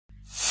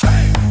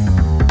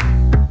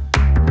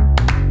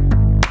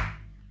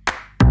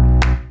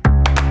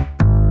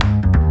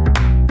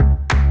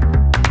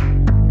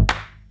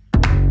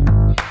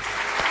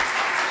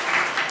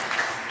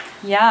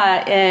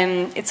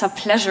It's a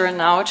pleasure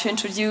now to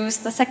introduce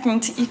the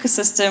second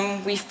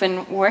ecosystem we've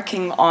been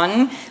working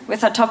on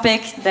with a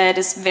topic that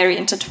is very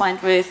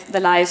intertwined with the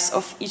lives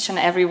of each and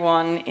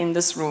everyone in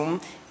this room.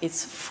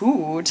 It's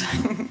food.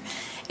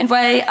 And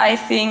while I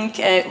think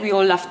we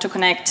all love to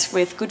connect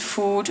with good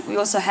food, we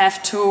also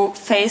have to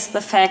face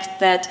the fact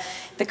that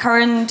the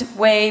current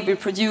way we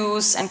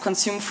produce and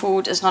consume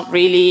food is not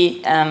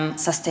really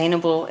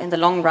sustainable in the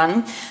long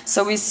run.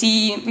 So we've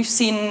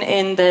seen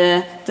in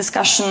the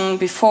discussion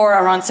before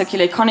around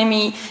circular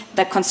economy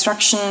that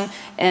construction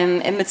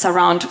emits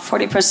around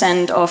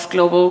 40% of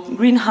global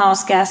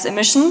greenhouse gas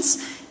emissions.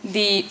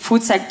 The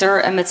food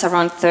sector emits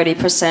around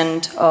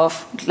 30%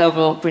 of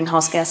global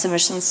greenhouse gas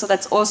emissions, so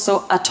that's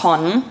also a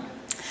ton.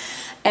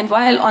 And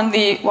while on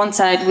the one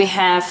side we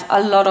have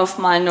a lot of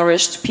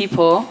malnourished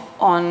people,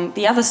 on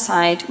the other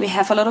side we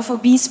have a lot of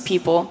obese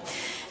people.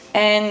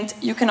 And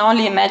you can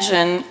only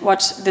imagine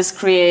what this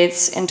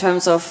creates in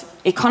terms of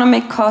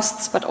economic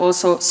costs, but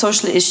also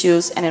social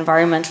issues and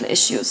environmental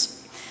issues.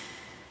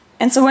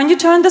 And so when you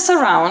turn this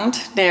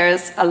around,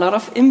 there's a lot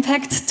of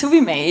impact to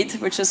be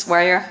made, which is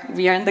where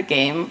we are in the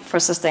game for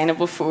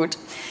sustainable food.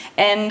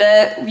 And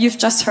you've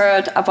just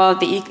heard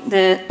about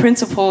the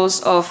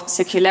principles of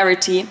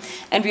circularity,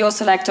 and we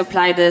also like to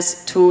apply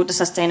this to the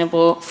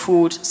sustainable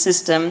food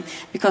system,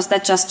 because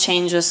that just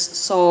changes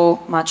so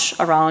much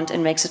around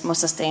and makes it more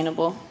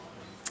sustainable.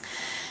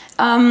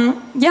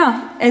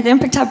 At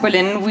Impact Hub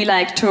Berlin, we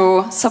like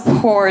to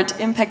support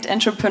impact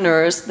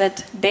entrepreneurs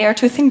that dare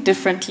to think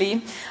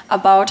differently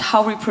about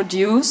how we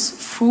produce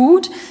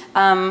food,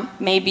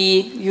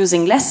 maybe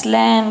using less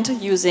land,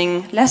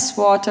 using less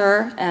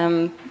water,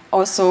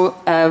 also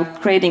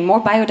creating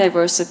more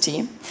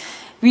biodiversity.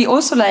 We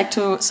also like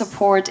to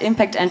support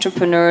impact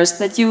entrepreneurs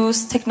that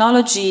use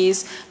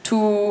technologies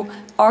to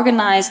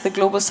organize the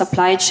global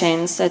supply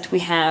chains that we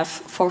have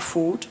for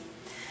food.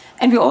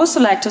 And we also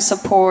like to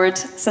support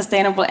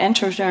sustainable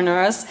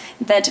entrepreneurs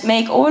that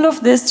make all of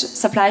this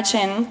supply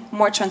chain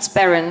more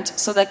transparent,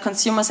 so that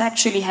consumers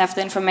actually have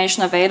the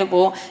information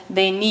available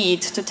they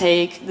need to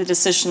take the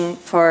decision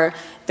for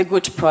the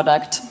good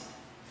product.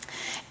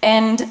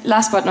 And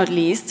last but not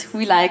least,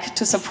 we like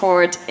to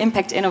support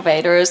impact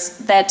innovators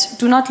that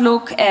do not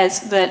look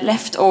at the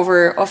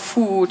leftover of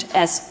food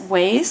as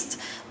waste,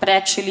 but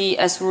actually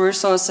as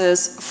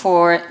resources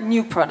for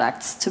new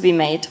products to be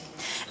made.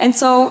 And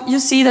so you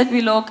see that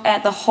we look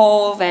at the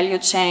whole value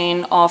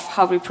chain of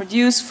how we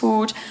produce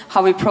food,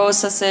 how we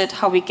process it,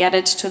 how we get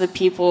it to the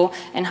people,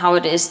 and how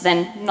it is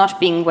then not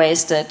being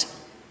wasted.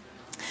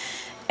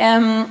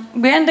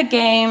 We're in the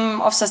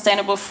game of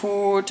sustainable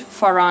food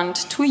for around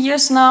 2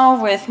 years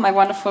now with my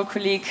wonderful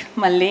colleague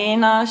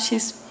Malena.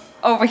 She's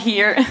over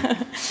here.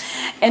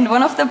 And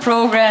one of the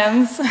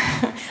programs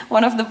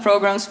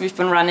we've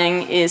been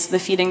running is the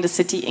Feeding the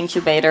City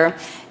Incubator,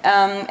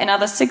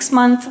 another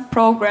 6-month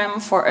program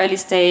for early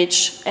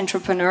stage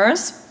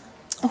entrepreneurs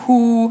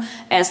who,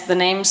 as the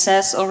name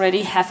says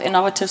already, have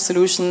innovative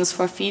solutions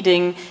for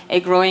feeding a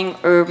growing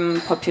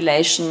urban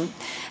population.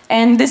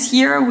 And this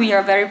year we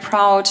are very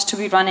proud to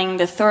be running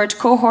the 3rd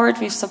cohort.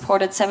 We've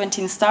supported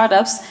 17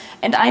 startups,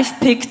 and I've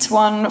picked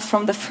one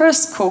from the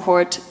first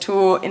cohort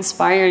to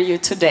inspire you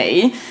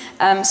today,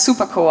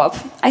 Super Co-op.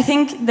 I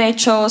think they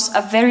chose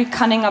a very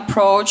cunning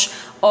approach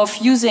of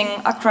using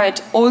a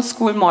quite old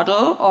school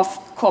model of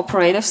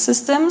cooperative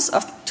systems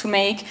to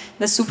make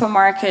the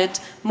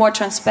supermarket more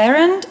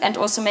transparent and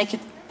also make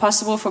it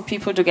possible for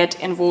people to get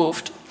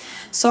involved.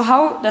 So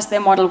how does their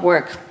model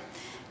work?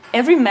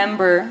 Every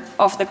member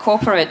of the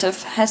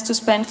cooperative has to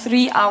spend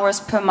 3 hours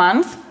per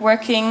month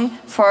working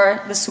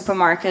for the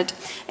supermarket.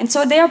 And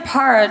so they are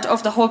part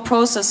of the whole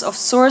process of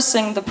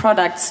sourcing the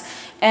products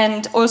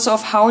and also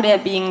of how they're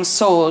being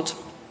sold.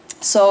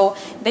 So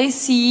they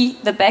see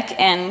the back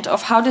end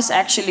of how this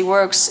actually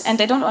works, and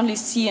they don't only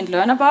see and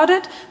learn about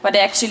it, but they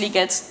actually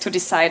get to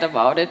decide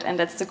about it, and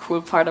that's the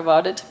cool part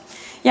about it.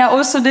 Yeah,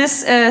 also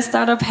this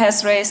startup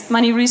has raised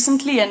money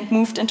recently and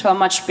moved into a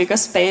much bigger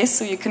space,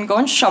 so you can go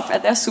and shop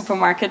at their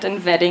supermarket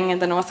in Wedding in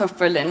the north of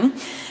Berlin.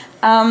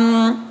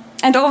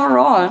 And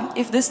overall,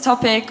 if this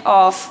topic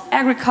of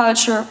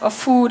agriculture, of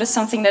food is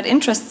something that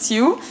interests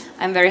you,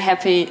 I'm very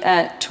happy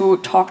to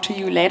talk to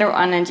you later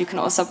on, and you can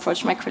also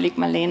approach my colleague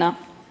Malena.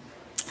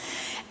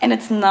 And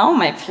it's now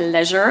my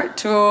pleasure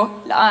to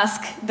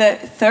ask the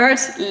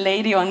 3rd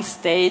lady on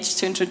stage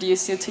to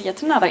introduce you to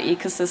yet another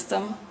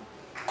ecosystem.